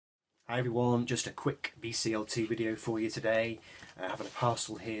Hi everyone, just a quick VCLT video for you today. Having a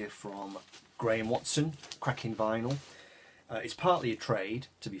parcel here from Graeme Watson, Crackin vinyl. It's partly a trade,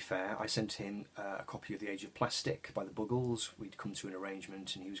 to be fair. I sent him a copy of The Age of Plastic by the Buggles. We'd come to an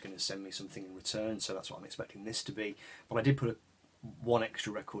arrangement and he was going to send me something in return, so that's what I'm expecting this to be. But I did put one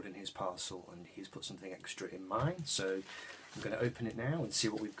extra record in his parcel and he's put something extra in mine, so I'm going to open it now and see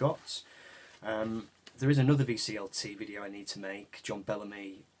what we've got. There is another VCLT video I need to make. John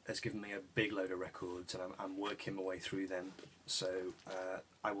Bellamy has given me a big load of records and I'm working my way through them, so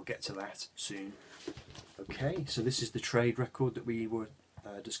I will get to that soon. Okay, so this is the trade record that we were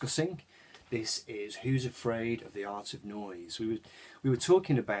discussing. This is Who's Afraid of the Art of Noise. We were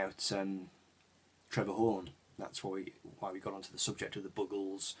talking about Trevor Horn. That's why we got onto the subject of the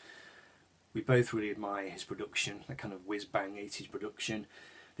Buggles. We both really admire his production, that kind of whiz-bang 80s production.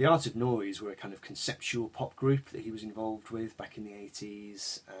 The Art of Noise were a kind of conceptual pop group that he was involved with back in the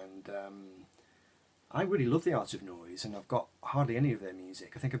 80s, and I really love the Art of Noise, and I've got hardly any of their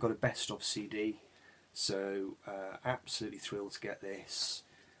music. I think I've got a best-of CD, so absolutely thrilled to get this.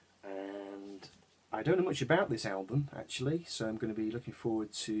 And I don't know much about this album, actually, so I'm going to be looking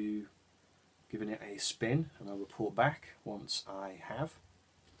forward to giving it a spin, and I'll report back once I have.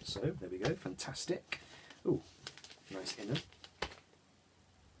 So, there we go, fantastic. Ooh, nice inner.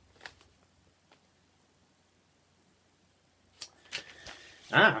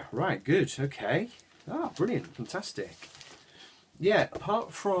 Ah, right, good, okay. Ah, brilliant, fantastic. Yeah,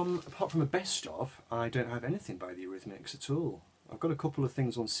 apart from a best of, I don't have anything by the Eurythmics at all. I've got a couple of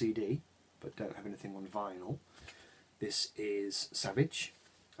things on CD, but don't have anything on vinyl. This is Savage.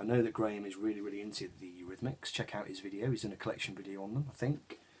 I know that Graeme is really into the Eurythmics. Check out his video, he's done a collection video on them, I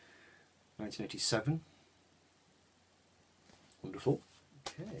think. 1987. Wonderful.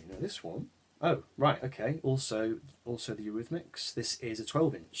 Okay, now this one. Oh, right, okay, also the Eurythmics. This is a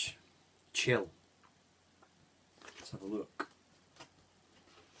 12-inch. Chill. Let's have a look.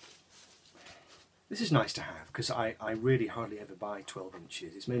 This is nice to have, because I really hardly ever buy 12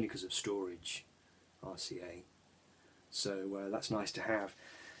 inches. It's mainly because of storage, RCA. So that's nice to have.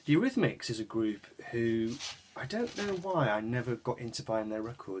 The Eurythmics is a group who, I don't know why I never got into buying their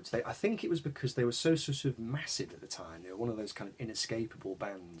records. I think it was because they were so sort of massive at the time. They were one of those kind of inescapable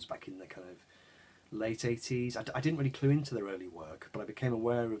bands back in the kind of late 80s. I didn't really clue into their early work, but I became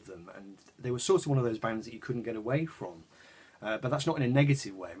aware of them, and they were sort of one of those bands that you couldn't get away from. But that's not in a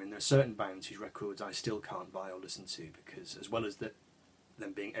negative way. I mean, there are certain bands whose records I still can't buy or listen to because, as well as them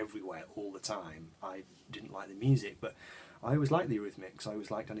being everywhere all the time, I didn't like the music. But I always liked the Eurythmics. I always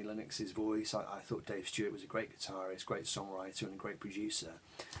liked Annie Lennox's voice. I thought Dave Stewart was a great guitarist, great songwriter, and a great producer.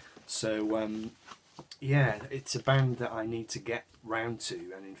 So, yeah, it's a band that I need to get round to,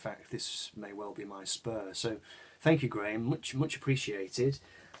 and in fact, this may well be my spur. So, thank you, Graeme. Much appreciated.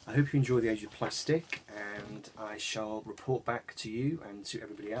 I hope you enjoy The Age of Plastic, and I shall report back to you and to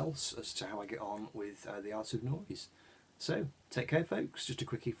everybody else as to how I get on with The Art of Noise. So, take care folks, just a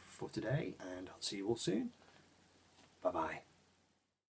quickie for today, and I'll see you all soon. Bye bye.